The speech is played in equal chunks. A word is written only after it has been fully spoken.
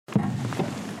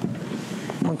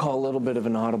going to call a little bit of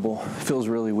an audible. It feels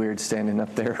really weird standing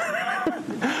up there,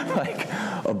 like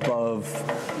above,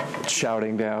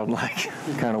 shouting down, like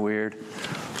kind of weird.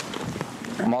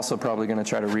 I'm also probably going to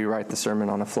try to rewrite the sermon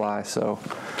on the fly, so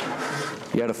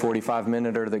you had a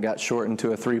 45-minuter that got shortened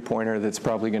to a 3-pointer that's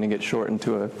probably going to get shortened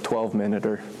to a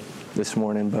 12-minuter this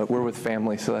morning, but we're with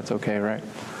family, so that's okay, right?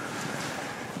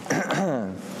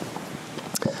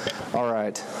 All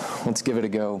right, let's give it a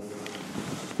go.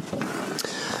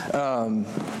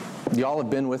 Y'all have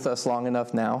been with us long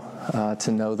enough now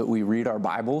to know that we read our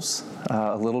Bibles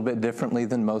a little bit differently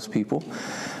than most people.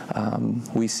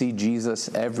 We see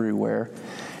Jesus everywhere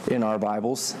in our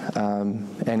Bibles.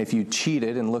 And if you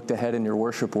cheated and looked ahead in your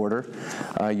worship order,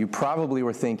 you probably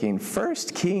were thinking, 1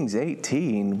 Kings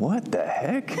 18, what the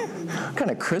heck? What kind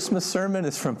of Christmas sermon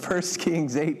is from 1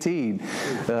 Kings 18?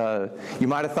 You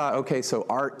might have thought, okay, so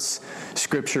arts,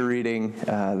 scripture reading,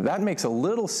 that makes a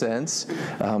little sense.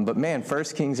 But man, 1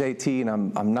 Kings 18,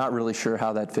 I'm not really sure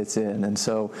how that fits in. And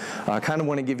so I kind of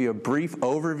want to give you a brief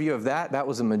overview of that. That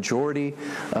was a majority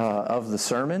of the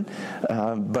sermon.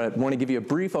 But I want to give you a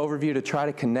brief overview to try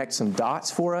to connect some dots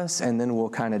for us, and then we'll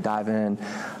kind of dive in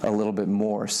a little bit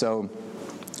more. So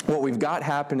what we've got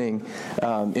happening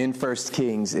in 1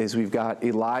 Kings is we've got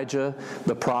Elijah,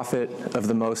 the prophet of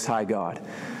the Most High God.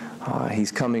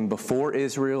 He's coming before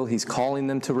Israel, he's calling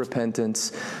them to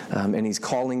repentance, and he's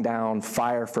calling down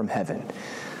fire from heaven.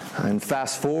 And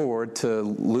fast forward to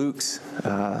Luke's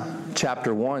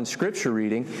chapter 1 scripture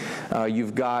reading,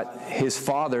 you've got his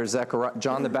father,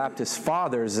 John the Baptist's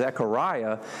father,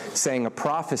 Zechariah, saying a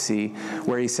prophecy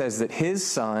where he says that his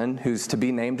son, who's to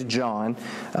be named John,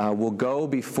 will go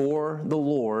before the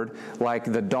Lord like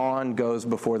the dawn goes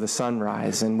before the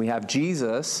sunrise. And we have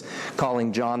Jesus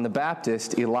calling John the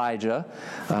Baptist Elijah.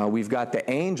 We've got the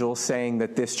angel saying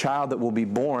that this child that will be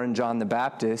born, John the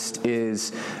Baptist,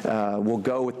 will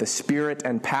go with the spirit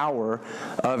and power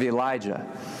of Elijah.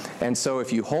 And so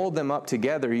if you hold them up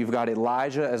together, you've got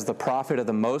Elijah as the prophet of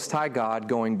the Most High God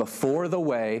going before the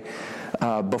way,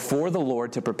 before the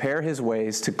Lord to prepare his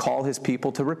ways, to call his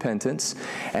people to repentance.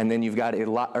 And then you've got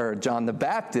John the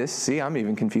Baptist. See, I'm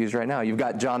even confused right now. You've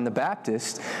got John the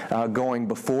Baptist going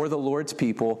before the Lord's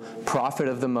people, prophet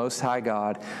of the Most High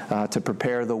God, to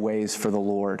prepare the ways for the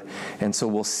Lord. And so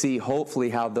we'll see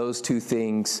hopefully how those two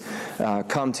things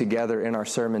come together in our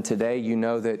sermon today. You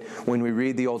know that when we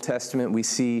read the Old Testament, we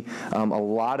see a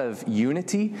lot of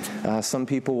unity. Some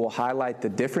people will highlight the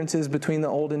differences between the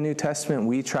Old and New Testament.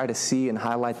 We try to see and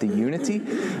highlight the unity.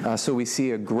 So we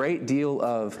see a great deal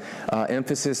of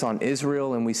emphasis on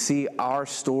Israel, and we see our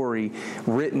story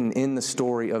written in the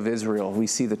story of Israel. We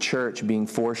see the church being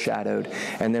foreshadowed.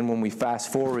 And then when we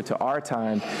fast forward to our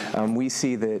time, we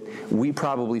see that we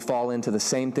probably fall into the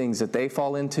same things that they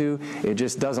fall into. It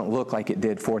just doesn't look like it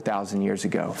did 4,000 years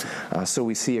ago. So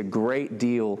we see a great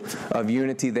deal of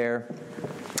unity there.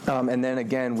 And then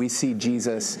again, we see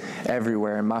Jesus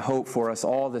everywhere. And my hope for us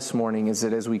all this morning is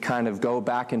that as we kind of go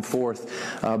back and forth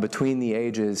between the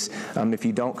ages, if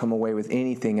you don't come away with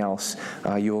anything else,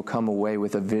 you will come away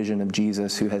with a vision of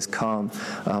Jesus who has come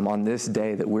on this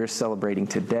day that we're celebrating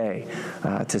today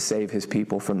to save his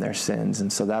people from their sins.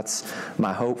 And so that's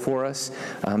my hope for us.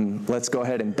 Let's go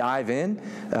ahead and dive in.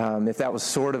 If that was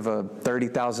sort of a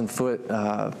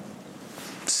 30,000-foot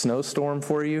snowstorm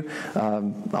for you,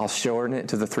 I'll shorten it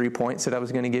to the 3 points that I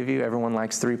was going to give you. Everyone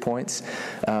likes 3 points.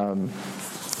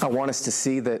 I want us to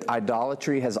see that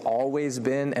idolatry has always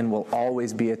been and will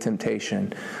always be a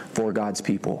temptation for God's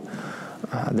people.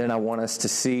 Then I want us to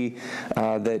see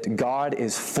that God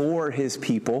is for his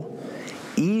people,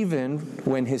 even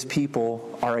when his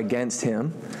people are against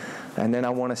him. And then I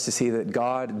want us to see that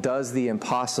God does the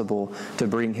impossible to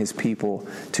bring his people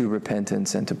to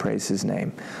repentance and to praise his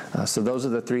name. So those are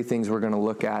the 3 things we're going to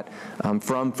look at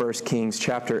from 1 Kings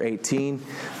chapter 18.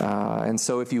 And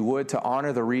so if you would, to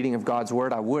honor the reading of God's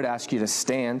word, I would ask you to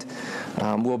stand.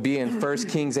 We'll be in 1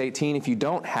 Kings 18. If you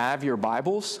don't have your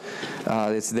Bibles,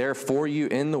 it's there for you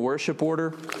in the worship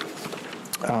order.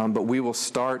 But we will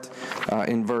start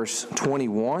in verse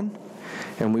 21.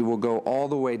 And we will go all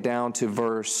the way down to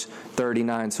verse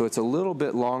 39. So it's a little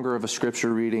bit longer of a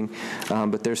scripture reading,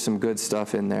 but there's some good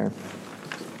stuff in there.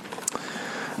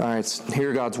 All right,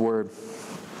 hear God's word.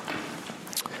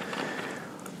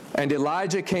 And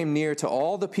Elijah came near to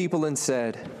all the people and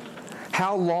said,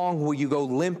 "How long will you go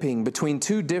limping between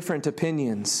 2 different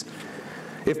opinions?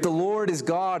 If the Lord is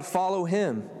God, follow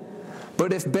him.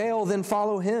 But if Baal, then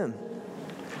follow him."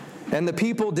 And the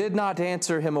people did not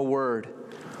answer him a word.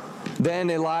 Then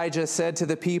Elijah said to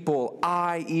the people,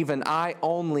 even I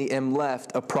only am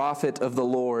left a prophet of the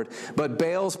Lord, but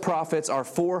Baal's prophets are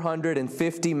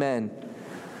 450 men.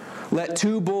 let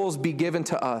 2 bulls be given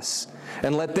to us,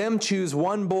 and let them choose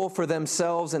 1 bull for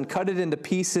themselves and cut it into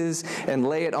pieces and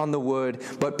lay it on the wood,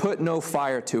 but put no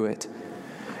fire to it.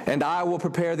 And I will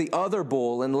prepare the other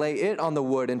bull and lay it on the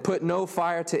wood and put no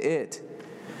fire to it.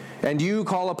 And you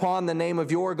call upon the name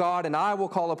of your God, and I will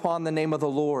call upon the name of the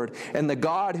Lord. And the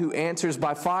God who answers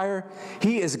by fire,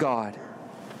 he is God."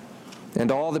 And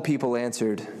all the people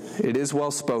answered, "It is well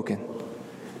spoken."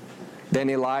 Then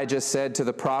Elijah said to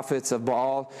the prophets of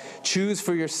Baal, "Choose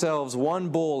for yourselves 1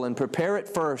 bull and prepare it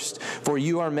first, for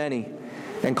you are many.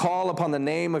 And call upon the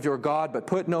name of your God, but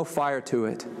put no fire to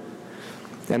it."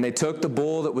 And they took the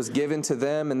bull that was given to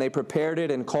them, and they prepared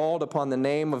it and called upon the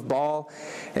name of Baal,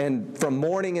 and from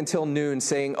morning until noon,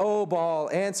 saying, "O Baal,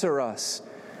 answer us."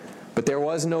 But there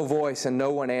was no voice, and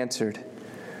no one answered.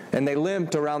 And they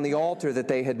limped around the altar that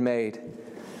they had made.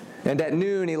 And at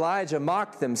noon Elijah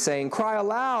mocked them, saying, "Cry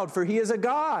aloud, for he is a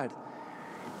god.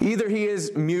 Either he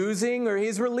is musing, or he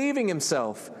is relieving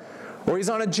himself, or he's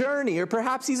on a journey, or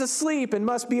perhaps he's asleep and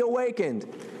must be awakened."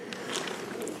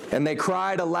 And they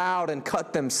cried aloud and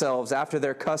cut themselves after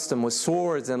their custom with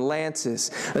swords and lances,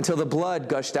 until the blood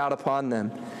gushed out upon them.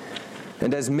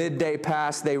 And as midday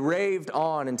passed, they raved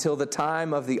on until the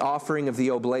time of the offering of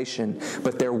the oblation.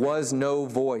 But there was no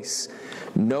voice.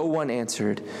 No one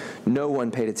answered. No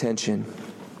one paid attention.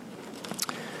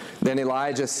 Then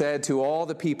Elijah said to all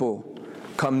the people,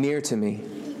 "Come near to me."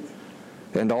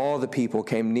 And all the people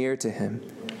came near to him.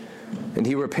 And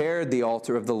he repaired the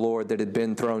altar of the Lord that had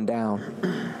been thrown down.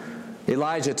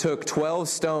 Elijah took 12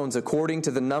 stones according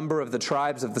to the number of the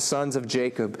tribes of the sons of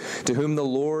Jacob, to whom the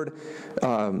word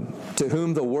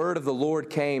of the Lord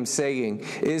came, saying,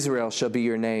 "Israel shall be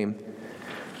your name."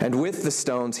 And with the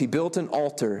stones he built an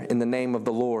altar in the name of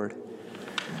the Lord.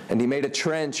 And he made a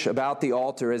trench about the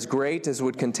altar as great as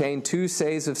would contain 2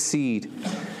 seahs of seed.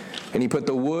 And he put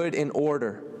the wood in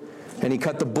order. And he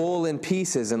cut the bull in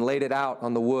pieces and laid it out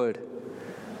on the wood.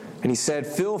 And he said,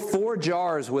 "Fill 4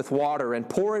 jars with water and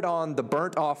pour it on the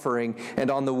burnt offering and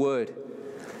on the wood."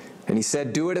 And he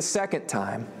said, "Do it a second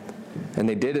time." And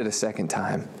they did it a second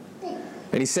time.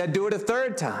 And he said, "Do it a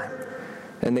third time."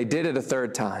 And they did it a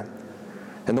third time.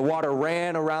 And the water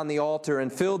ran around the altar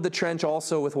and filled the trench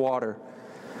also with water.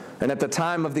 And at the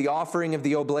time of the offering of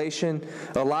the oblation,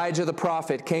 Elijah the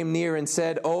prophet came near and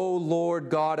said, "O Lord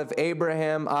God of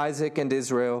Abraham, Isaac, and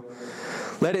Israel,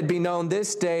 let it be known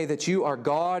this day that you are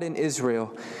God in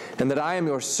Israel, and that I am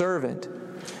your servant,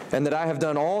 and that I have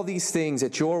done all these things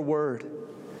at your word.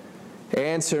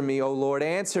 Answer me, O Lord,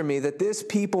 answer me, that this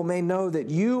people may know that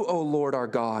you, O Lord, are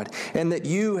God, and that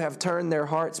you have turned their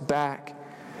hearts back."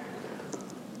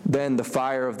 Then the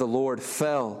fire of the Lord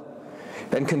fell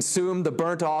and consumed the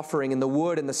burnt offering and the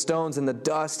wood and the stones and the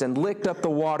dust, and licked up the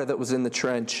water that was in the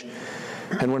trench.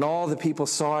 And when all the people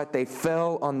saw it, they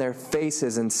fell on their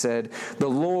faces and said, "The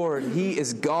Lord, he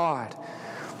is God.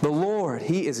 The Lord,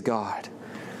 he is God."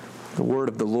 The word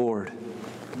of the Lord.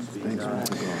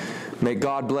 May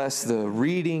God bless the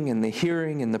reading and the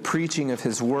hearing and the preaching of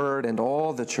his word, and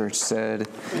all the church said,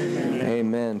 Amen.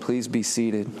 Amen. Please be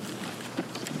seated.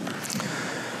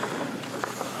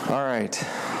 All right,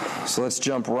 so let's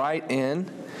jump right in.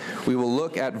 We will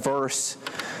look at verse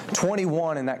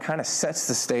 21, and that kind of sets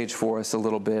the stage for us a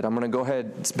little bit. I'm going to go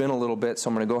ahead, it's been a little bit, so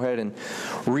I'm going to go ahead and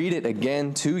read it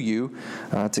again to you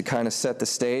to kind of set the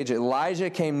stage. Elijah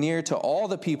came near to all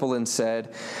the people and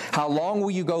said, "How long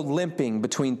will you go limping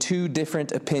between 2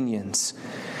 different opinions?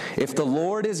 If the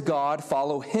Lord is God,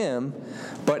 follow him,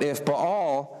 but if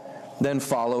Baal, then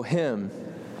follow him."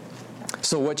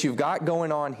 So what you've got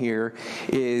going on here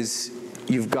is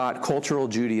you've got cultural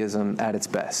Judaism at its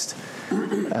best.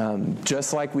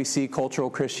 Just like we see cultural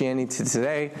Christianity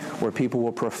today, where people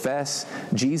will profess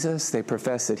Jesus, they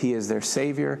profess that he is their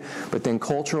Savior, but then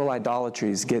cultural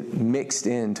idolatries get mixed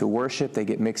into worship, they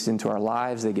get mixed into our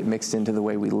lives, they get mixed into the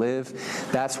way we live.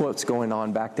 That's what's going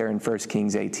on back there in 1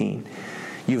 Kings 18.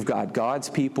 You've got God's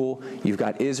people, you've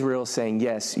got Israel saying,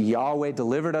 yes, Yahweh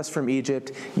delivered us from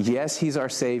Egypt, yes, he's our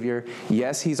Savior,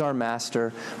 yes, he's our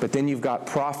master, but then you've got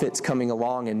prophets coming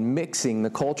along and mixing the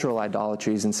cultural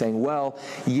idolatries and saying, well,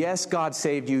 yes, God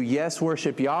saved you, yes,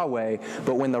 worship Yahweh,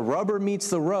 but when the rubber meets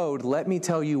the road, let me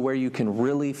tell you where you can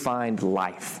really find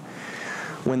life.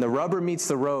 When the rubber meets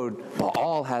the road,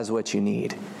 Baal has what you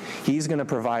need. He's going to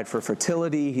provide for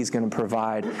fertility. He's going to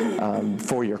provide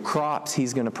for your crops.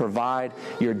 He's going to provide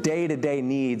your day-to-day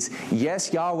needs.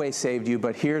 Yes, Yahweh saved you,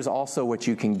 but here's also what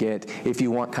you can get if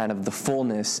you want kind of the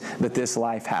fullness that this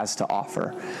life has to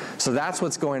offer. So that's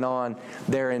what's going on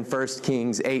there in 1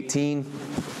 Kings 18.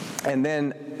 And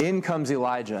then in comes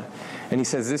Elijah, and he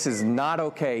says this is not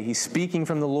okay. He's speaking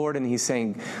from the Lord, and he's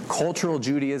saying cultural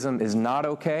Judaism is not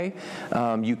okay.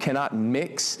 You cannot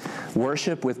mix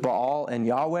worship with Baal and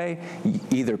Yahweh.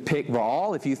 Either pick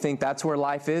Baal if you think that's where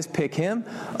life is, pick him.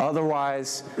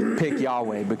 Otherwise, pick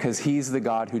Yahweh, because he's the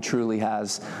God who truly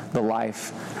has the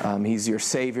life. He's your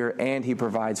Savior, and he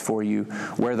provides for you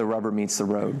where the rubber meets the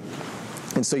road.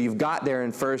 And so you've got there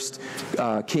in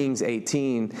 1 Kings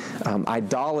 18,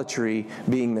 idolatry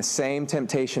being the same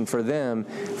temptation for them.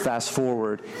 Fast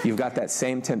forward, you've got that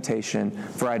same temptation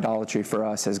for idolatry for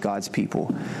us as God's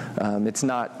people. It's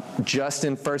not just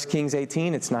in 1 Kings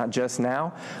 18. It's not just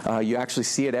now. You actually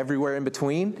see it everywhere in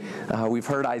between. We've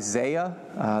heard Isaiah.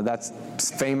 That's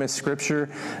famous scripture.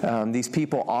 These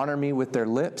people honor me with their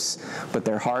lips, but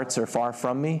their hearts are far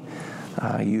from me.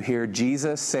 You hear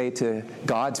Jesus say to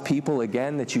God's people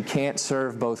again that you can't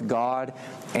serve both God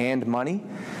and money.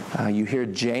 You hear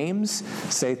James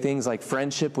say things like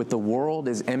friendship with the world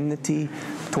is enmity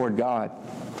toward God.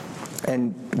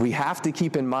 And we have to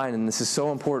keep in mind, and this is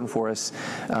so important for us,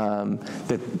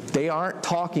 that they aren't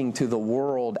talking to the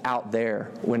world out there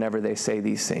whenever they say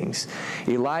these things.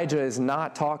 Elijah is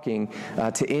not talking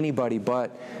to anybody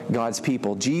but God's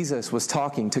people. Jesus was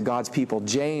talking to God's people.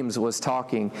 James was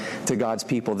talking to God's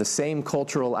people. The same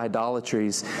cultural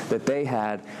idolatries that they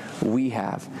had, we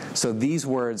have. So these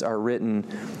words are written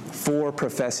for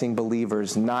professing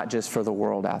believers, not just for the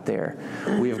world out there.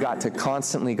 We have got to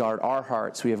constantly guard our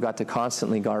hearts. We have got to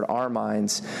constantly guard our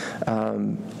minds.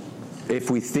 If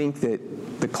we think that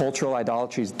the cultural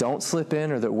idolatries don't slip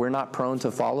in or that we're not prone to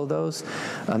follow those,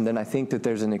 then I think that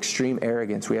there's an extreme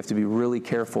arrogance. We have to be really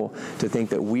careful to think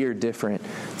that we are different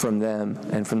from them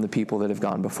and from the people that have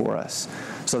gone before us.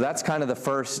 So that's kind of the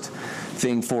first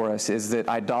thing for us, is that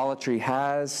idolatry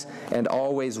has and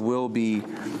always will be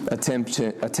a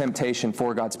temptation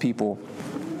for God's people.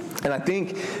 And I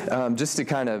think just to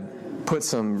kind of put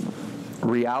some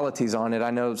realities on it.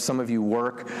 I know some of you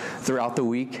work throughout the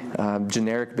week,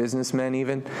 generic businessmen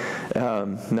even.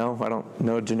 No, I don't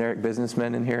know generic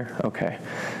businessmen in here. Okay.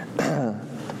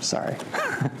 Sorry.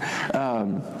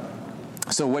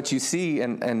 So what you see,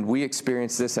 and we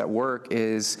experience this at work,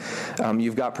 is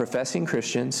you've got professing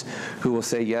Christians who will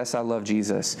say, yes, I love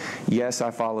Jesus. Yes,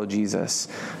 I follow Jesus.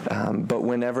 But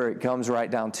whenever it comes right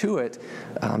down to it,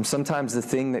 sometimes the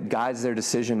thing that guides their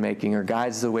decision-making or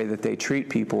guides the way that they treat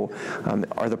people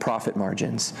are the profit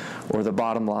margins or the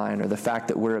bottom line or the fact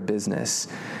that we're a business.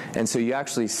 And so you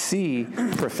actually see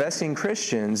professing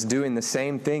Christians doing the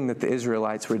same thing that the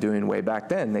Israelites were doing way back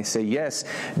then. They say, yes,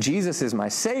 Jesus is my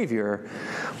Savior,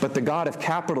 but the God of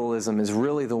capitalism is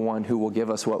really the one who will give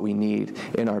us what we need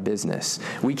in our business.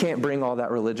 We can't bring all that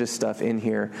religious stuff in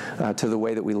here to the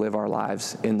way that we live our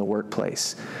lives in the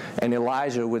workplace. And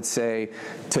Elijah would say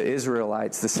to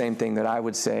Israelites the same thing that I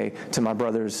would say to my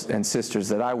brothers and sisters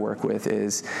that I work with,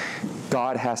 is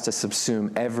God has to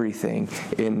subsume everything,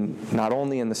 in not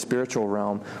only in the spiritual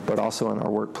realm, but also in our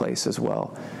workplace as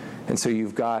well. And so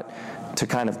you've got to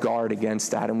kind of guard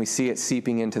against that. And we see it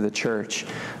seeping into the church.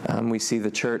 We see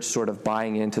the church sort of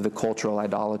buying into the cultural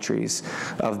idolatries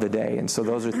of the day. And so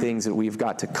those are things that we've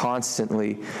got to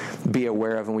constantly be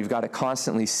aware of, and we've got to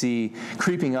constantly see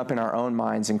creeping up in our own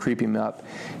minds and creeping up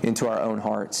into our own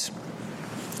hearts.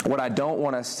 What I don't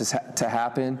want us to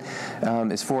happen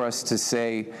is for us to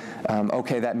say,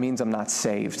 okay, that means I'm not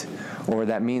saved, or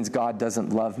that means God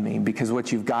doesn't love me. Because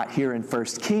what you've got here in 1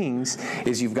 Kings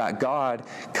is you've got God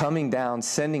coming down,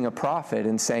 sending a prophet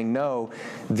and saying, no,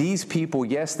 these people,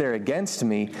 yes, they're against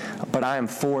me, but I am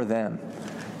for them.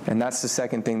 And that's the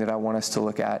second thing that I want us to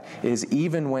look at, is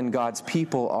even when God's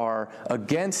people are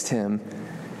against him,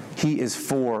 he is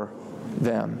for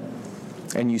them.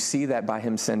 And you see that by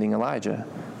him sending Elijah.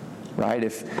 Right?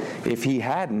 If he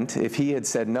had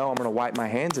said, no, I'm going to wipe my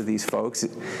hands of these folks,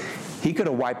 he could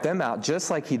have wiped them out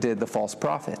just like he did the false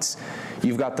prophets.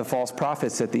 You've got the false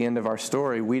prophets at the end of our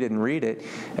story. We didn't read it.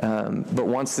 But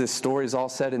once this story's all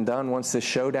said and done, once this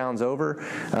showdown's over,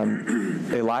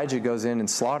 Elijah goes in and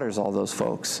slaughters all those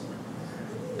folks.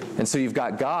 And so you've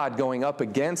got God going up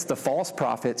against the false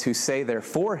prophets who say they're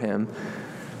for him,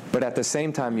 but at the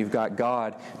same time, you've got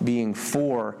God being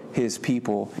for his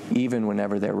people, even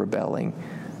whenever they're rebelling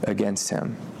against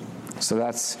him. So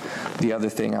that's the other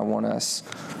thing I want us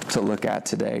to look at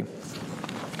today.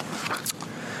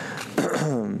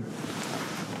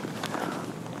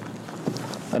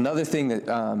 Another thing that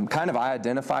kind of I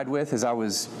identified with as I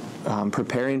was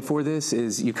preparing for this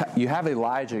is you have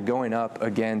Elijah going up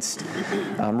against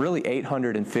really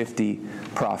 850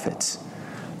 prophets.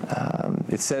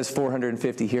 It says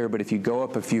 450 here, but if you go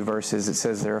up a few verses, it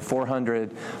says there are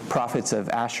 400 prophets of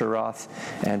Asheroth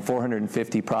and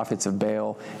 450 prophets of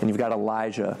Baal, and you've got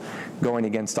Elijah going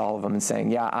against all of them and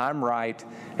saying, yeah, I'm right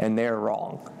and they're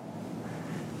wrong.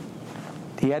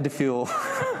 He had to feel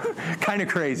kind of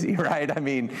crazy, right? I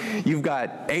mean, you've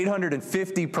got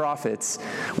 850 prophets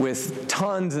with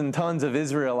tons and tons of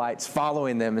Israelites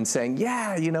following them and saying,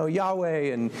 yeah,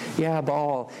 Yahweh, and yeah,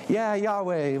 Baal. Yeah,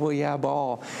 Yahweh, well, yeah,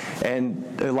 Baal.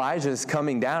 And Elijah's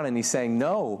coming down and he's saying,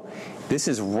 no, this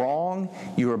is wrong.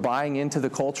 You are buying into the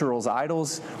cultural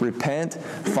idols. Repent,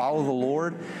 follow the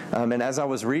Lord. And as I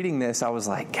was reading this, I was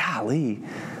like, golly,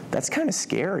 that's kind of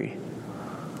scary.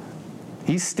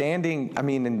 He's standing,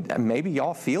 and maybe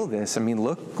y'all feel this.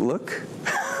 Look.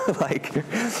 Like,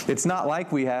 it's not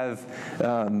like we have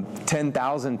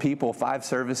 10,000 people, 5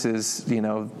 services,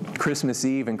 Christmas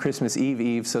Eve and Christmas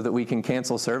Eve so that we can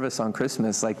cancel service on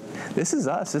Christmas. Like, this is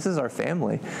us. This is our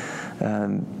family.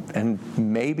 And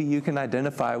maybe you can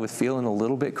identify with feeling a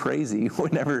little bit crazy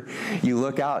whenever you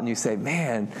look out and you say,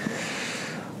 man,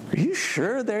 are you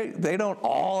sure they don't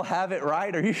all have it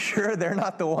right? Are you sure they're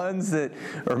not the ones that,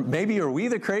 or maybe are we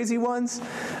the crazy ones?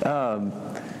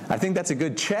 I think that's a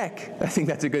good check. I think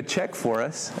that's a good check for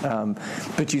us.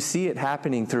 But you see it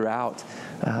happening throughout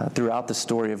the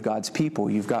story of God's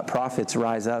people. You've got prophets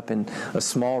rise up and a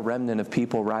small remnant of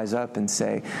people rise up and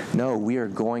say, no, we are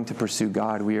going to pursue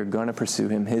God. We are going to pursue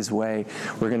Him His way.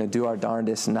 We're going to do our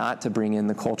darndest not to bring in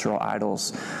the cultural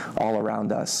idols all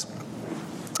around us.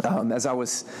 As I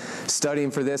was studying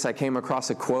for this, I came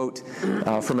across a quote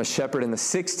from a shepherd in the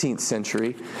 16th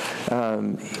century.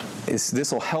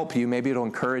 This will help you. Maybe it'll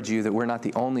encourage you that we're not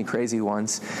the only crazy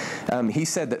ones. He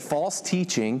said that false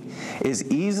teaching is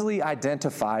easily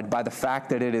identified by the fact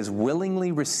that it is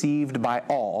willingly received by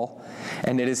all,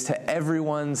 and it is to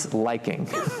everyone's liking.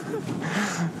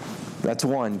 That's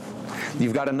one.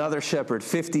 You've got another shepherd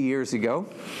 50 years ago.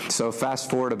 So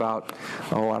fast forward about,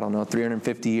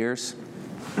 350 years.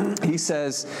 He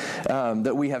says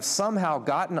that we have somehow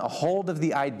gotten a hold of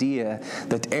the idea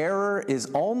that error is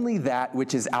only that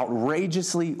which is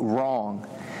outrageously wrong.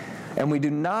 And we do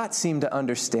not seem to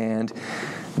understand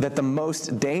that the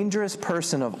most dangerous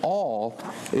person of all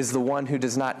is the one who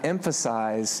does not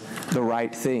emphasize the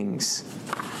right things.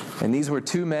 And these were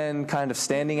 2 men kind of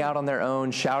standing out on their own,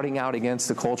 shouting out against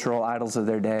the cultural idols of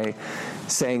their day,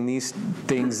 saying these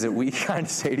things that we kind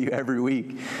of say to you every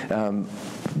week.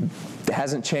 It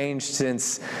hasn't changed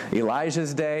since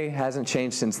Elijah's day, hasn't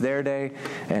changed since their day,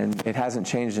 and it hasn't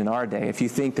changed in our day. If you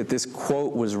think that this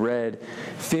quote was read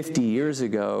 50 years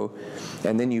ago,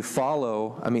 and then you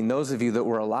follow, those of you that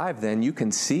were alive then, you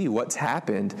can see what's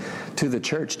happened to the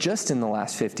church just in the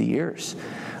last 50 years.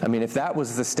 If that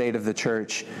was the state of the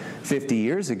church 50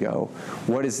 years ago,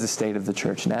 what is the state of the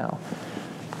church now?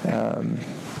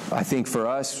 I think for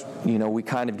us, we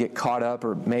kind of get caught up,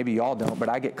 or maybe y'all don't, but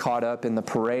I get caught up in the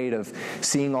parade of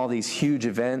seeing all these huge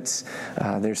events.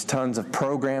 There's tons of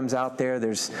programs out there.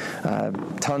 There's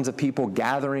tons of people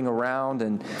gathering around,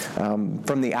 and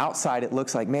from the outside it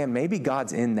looks like, man, maybe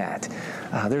God's in that.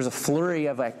 There's a flurry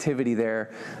of activity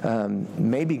there.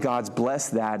 Maybe God's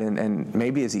blessed that, and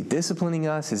maybe is He disciplining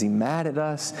us? Is He mad at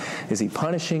us? Is He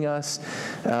punishing us?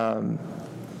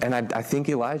 And I think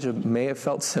Elijah may have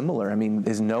felt similar.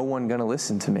 Is no one going to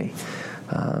listen to me?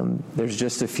 There's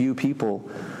just a few people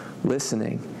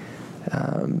listening.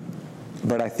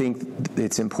 But I think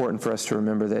it's important for us to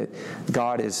remember that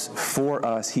God is for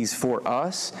us. He's for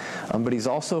us, but He's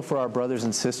also for our brothers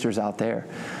and sisters out there.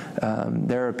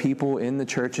 There are people in the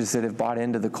churches that have bought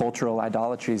into the cultural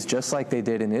idolatries just like they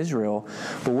did in Israel.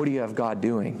 But what do you have God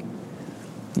doing?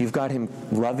 You've got Him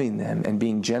loving them and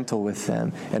being gentle with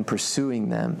them and pursuing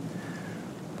them.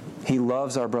 He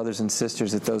loves our brothers and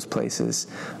sisters at those places,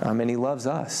 and He loves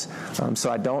us. So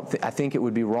I think it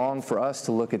would be wrong for us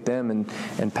to look at them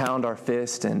and pound our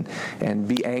fist and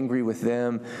be angry with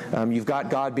them. You've got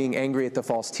God being angry at the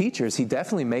false teachers. He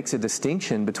definitely makes a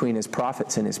distinction between His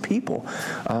prophets and His people.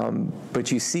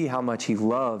 But you see how much He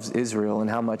loves Israel and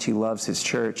how much He loves His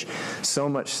church, so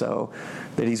much so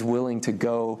that He's willing to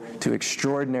go to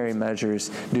extraordinary measures,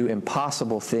 do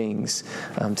impossible things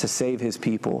to save His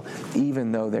people,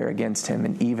 even though they're against Him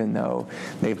and even though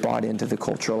they've bought into the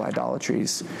cultural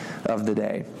idolatries of the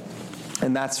day.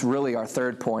 And that's really our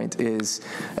third point is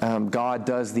God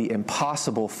does the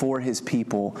impossible for His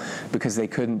people because they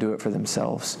couldn't do it for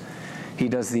themselves. He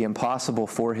does the impossible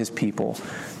for his people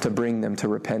to bring them to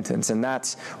repentance. And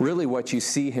that's really what you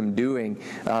see him doing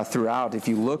throughout. If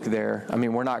you look there, I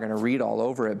mean, we're not going to read all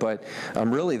over it, but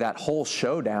really that whole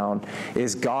showdown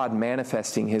is God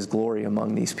manifesting his glory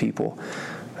among these people.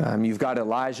 You've got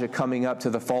Elijah coming up to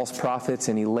the false prophets,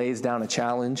 and he lays down a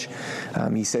challenge.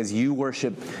 He says, you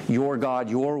worship your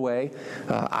God your way.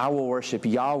 I will worship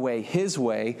Yahweh his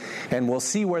way, and we'll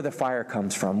see where the fire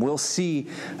comes from. We'll see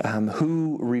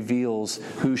who reveals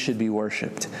who should be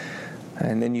worshiped.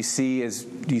 And then you see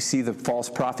the false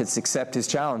prophets accept his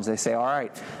challenge. They say, all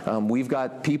right, we've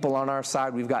got people on our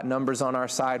side. We've got numbers on our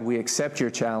side. We accept your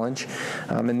challenge.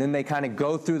 And then they kind of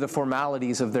go through the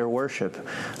formalities of their worship.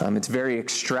 It's very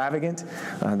extravagant.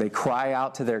 They cry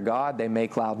out to their God. They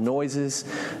make loud noises.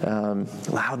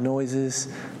 Loud noises?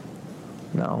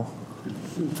 No.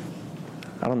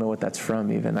 I don't know what that's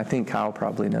from even. I think Kyle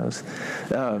probably knows.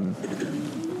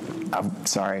 I'm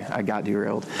sorry, I got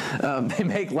derailed. They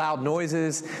make loud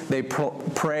noises. They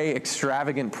pray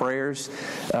extravagant prayers.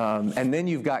 And then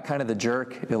you've got kind of the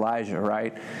jerk Elijah,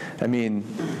 right? I mean,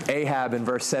 Ahab in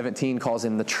verse 17 calls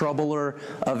him the troubler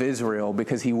of Israel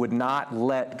because he would not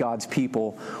let God's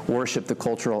people worship the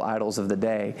cultural idols of the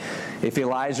day. If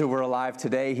Elijah were alive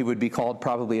today, he would be called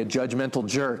probably a judgmental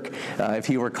jerk if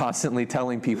he were constantly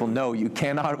telling people, no, you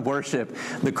cannot worship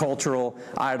the cultural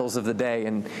idols of the day.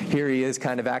 And here he is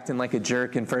kind of acting like a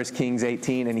jerk in 1 Kings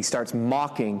 18, and he starts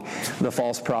mocking the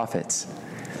false prophets.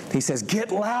 He says,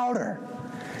 get louder.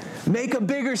 Make a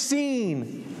bigger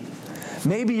scene.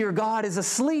 Maybe your God is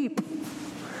asleep.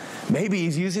 Maybe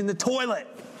he's using the toilet.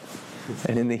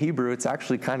 And in the Hebrew, it's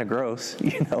actually kind of gross,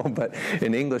 but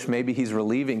in English, maybe he's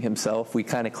relieving himself. We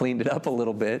kind of cleaned it up a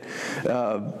little bit.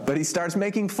 But he starts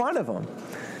making fun of them.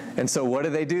 And so what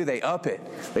do? They up it.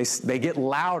 They get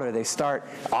louder. They start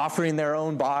offering their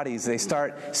own bodies. They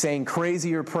start saying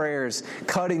crazier prayers,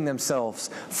 cutting themselves,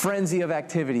 frenzy of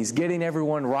activities, getting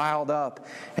everyone riled up.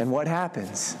 And what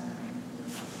happens?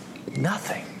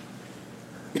 Nothing.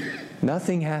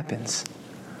 Nothing happens.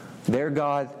 Their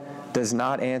God does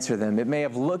not answer them. It may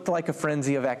have looked like a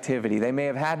frenzy of activity. They may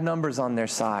have had numbers on their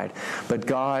side, but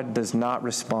God does not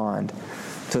respond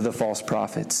to the false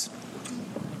prophets.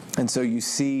 And so you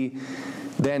see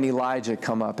then Elijah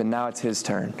come up, and now it's his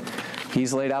turn.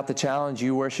 He's laid out the challenge.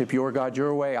 You worship your God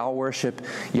your way. I'll worship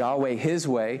Yahweh his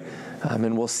way.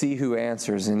 And we'll see who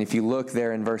answers. And if you look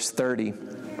there in verse 30,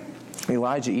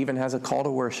 Elijah even has a call to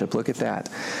worship. Look at that.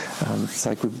 It's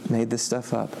like we made this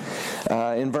stuff up.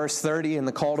 In verse 30, in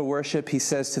the call to worship, he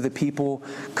says to the people,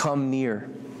 come near.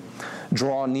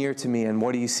 Draw near to me. And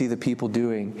what do you see the people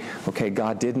doing? Okay,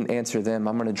 God didn't answer them.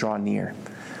 I'm going to draw near.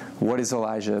 What is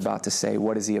Elijah about to say?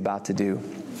 What is he about to do?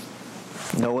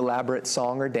 No elaborate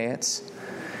song or dance.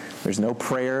 There's no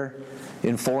prayer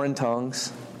in foreign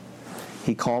tongues.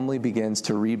 He calmly begins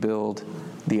to rebuild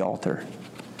the altar.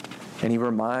 And he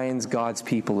reminds God's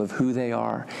people of who they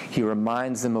are. He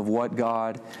reminds them of what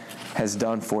God has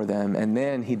done for them. And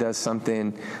then he does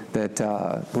something that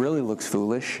really looks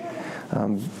foolish.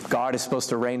 God is supposed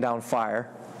to rain down fire,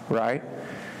 right?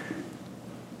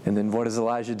 And then what does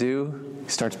Elijah do? He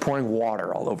starts pouring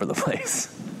water all over the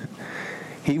place.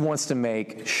 He wants to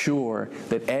make sure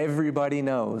that everybody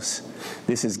knows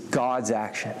this is God's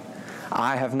action.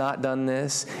 I have not done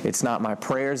this. It's not my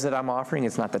prayers that I'm offering.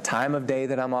 It's not the time of day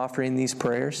that I'm offering these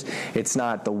prayers. It's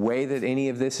not the way that any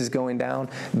of this is going down.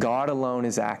 God alone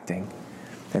is acting.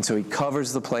 And so he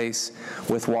covers the place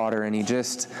with water, and he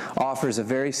just offers a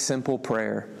very simple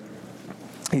prayer.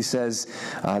 He says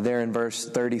there in verse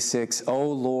 36,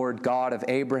 O Lord, God of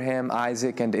Abraham,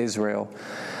 Isaac, and Israel,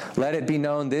 let it be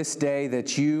known this day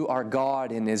that you are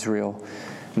God in Israel,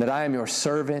 and that I am your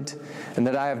servant, and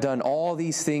that I have done all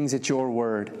these things at your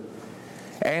word.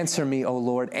 Answer me, O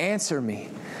Lord, answer me,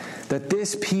 that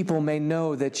this people may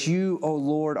know that you, O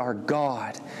Lord, are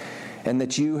God, and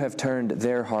that you have turned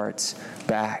their hearts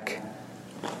back.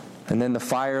 And then the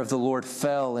fire of the Lord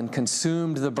fell and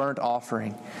consumed the burnt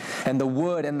offering, and the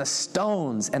wood, and the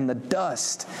stones, and the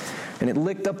dust, and it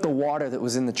licked up the water that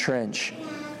was in the trench.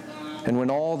 And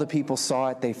when all the people saw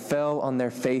it, they fell on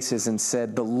their faces and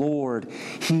said, the Lord,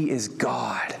 He is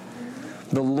God.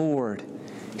 The Lord,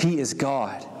 He is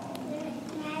God.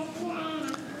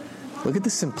 Look at the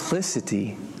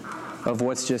simplicity of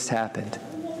what's just happened.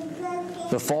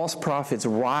 The false prophets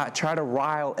try to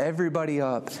rile everybody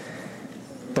up,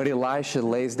 but Elisha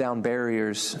lays down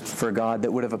barriers for God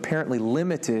that would have apparently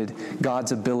limited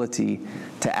God's ability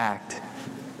to act.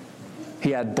 He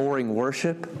had boring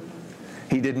worship.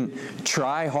 He didn't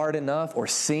try hard enough or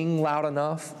sing loud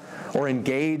enough or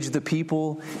engage the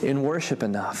people in worship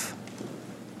enough.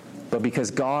 But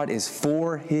because God is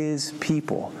for his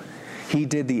people, he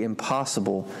did the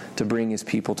impossible to bring his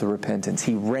people to repentance.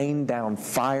 He rained down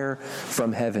fire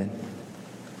from heaven.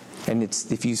 And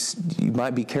if you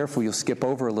might be careful, you'll skip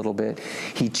over a little bit.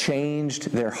 He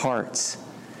changed their hearts.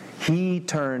 He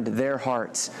turned their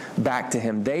hearts back to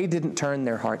him. They didn't turn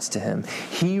their hearts to him.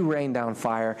 He rained down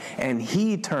fire, and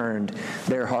he turned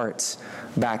their hearts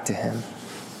back to him.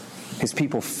 His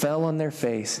people fell on their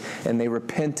face, and they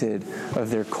repented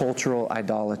of their cultural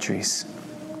idolatries.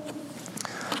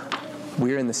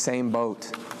 We're in the same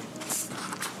boat.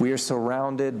 We are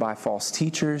surrounded by false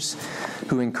teachers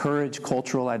who encourage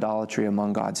cultural idolatry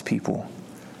among God's people.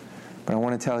 But I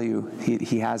want to tell you,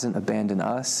 he hasn't abandoned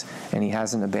us, and he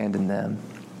hasn't abandoned them.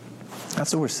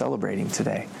 That's what we're celebrating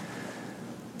today.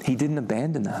 He didn't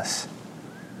abandon us.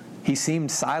 He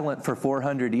seemed silent for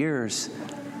 400 years,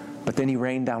 but then he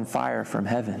rained down fire from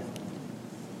heaven.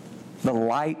 The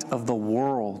light of the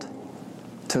world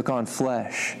took on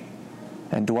flesh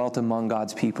and dwelt among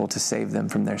God's people to save them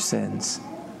from their sins.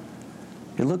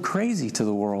 It looked crazy to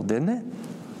the world, didn't it?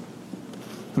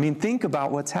 I mean, think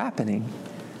about what's happening.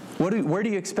 Where do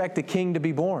you expect a king to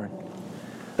be born?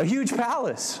 A huge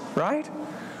palace, right?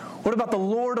 What about the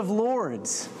Lord of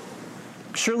Lords?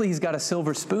 Surely he's got a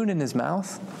silver spoon in his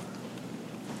mouth.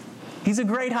 He's a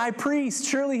great high priest.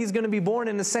 Surely he's going to be born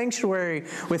in a sanctuary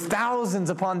with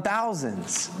thousands upon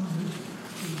thousands.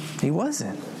 He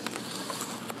wasn't.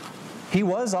 He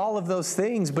was all of those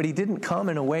things, but he didn't come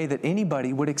in a way that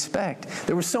anybody would expect.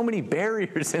 There were so many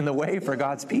barriers in the way for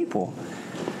God's people.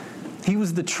 He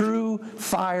was the true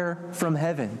fire from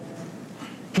heaven.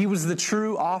 He was the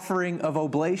true offering of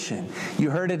oblation.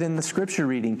 You heard it in the scripture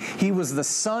reading. He was the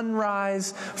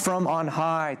sunrise from on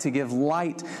high to give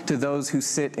light to those who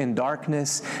sit in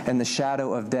darkness and the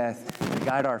shadow of death, to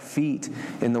guide our feet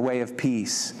in the way of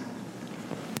peace.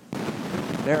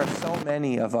 There are so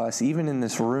many of us, even in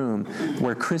this room,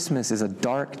 where Christmas is a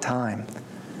dark time.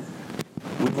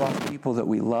 We've lost people that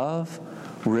we love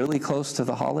really close to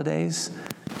the holidays.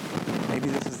 Maybe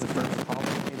this is the first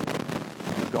holiday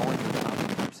that you're going without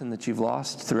the person that you've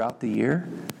lost throughout the year.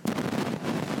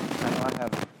 I know I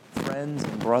have friends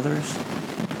and brothers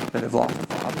that have lost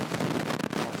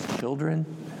fathers, lost children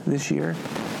this year.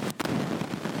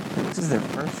 This is their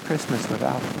first Christmas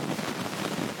without them.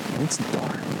 And it's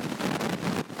dark.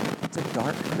 It's a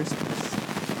dark Christmas.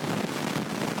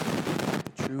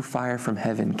 The true fire from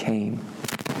heaven came.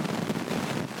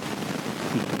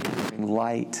 He came to bring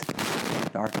light in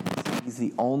darkness. He's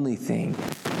the only thing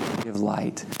to give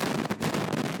light.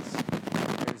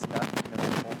 There's nothing that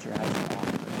the culture has to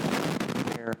offer.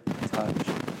 Dare touch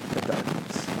the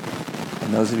darkness.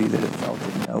 And those of you that have felt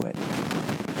it know it.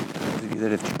 Those of you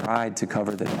that have tried to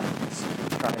cover the darkness,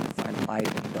 tried to find light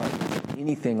in the darkness,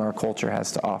 anything our culture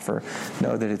has to offer,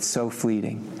 know that it's so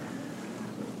fleeting.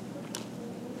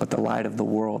 But the light of the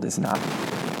world is not.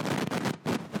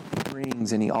 He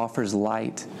brings and he offers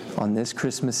light on this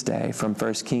Christmas day from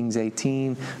 1 Kings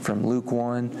 18, from Luke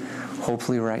 1,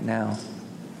 hopefully right now.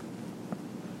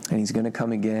 And he's going to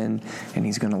come again, and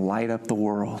he's going to light up the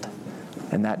world,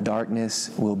 and that darkness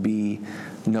will be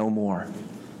no more.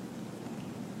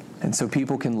 And so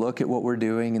people can look at what we're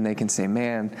doing and they can say,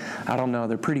 man, I don't know,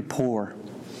 they're pretty poor.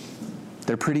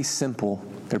 They're pretty simple.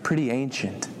 They're pretty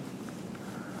ancient.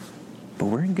 But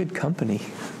we're in good company.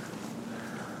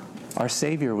 Our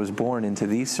Savior was born into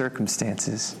these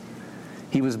circumstances.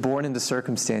 He was born into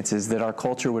circumstances that our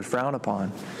culture would frown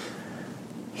upon.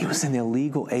 He was an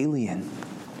illegal alien,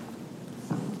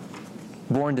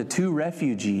 born to two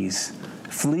refugees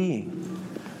fleeing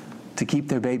to keep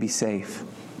their baby safe.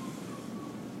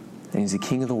 And he's the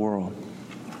King of the world.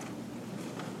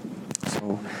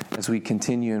 So as we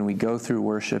continue and we go through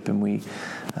worship and we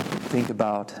think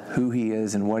about who he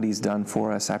is and what he's done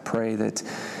for us, I pray that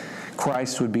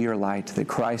Christ would be your light, that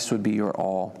Christ would be your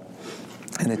all,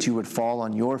 and that you would fall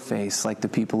on your face like the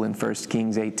people in 1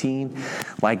 Kings 18,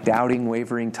 like doubting,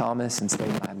 wavering Thomas, and say,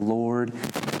 my Lord,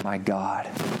 my God.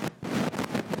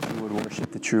 That you would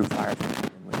worship the true fire from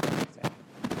heaven with us today.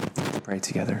 Let's pray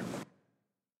together.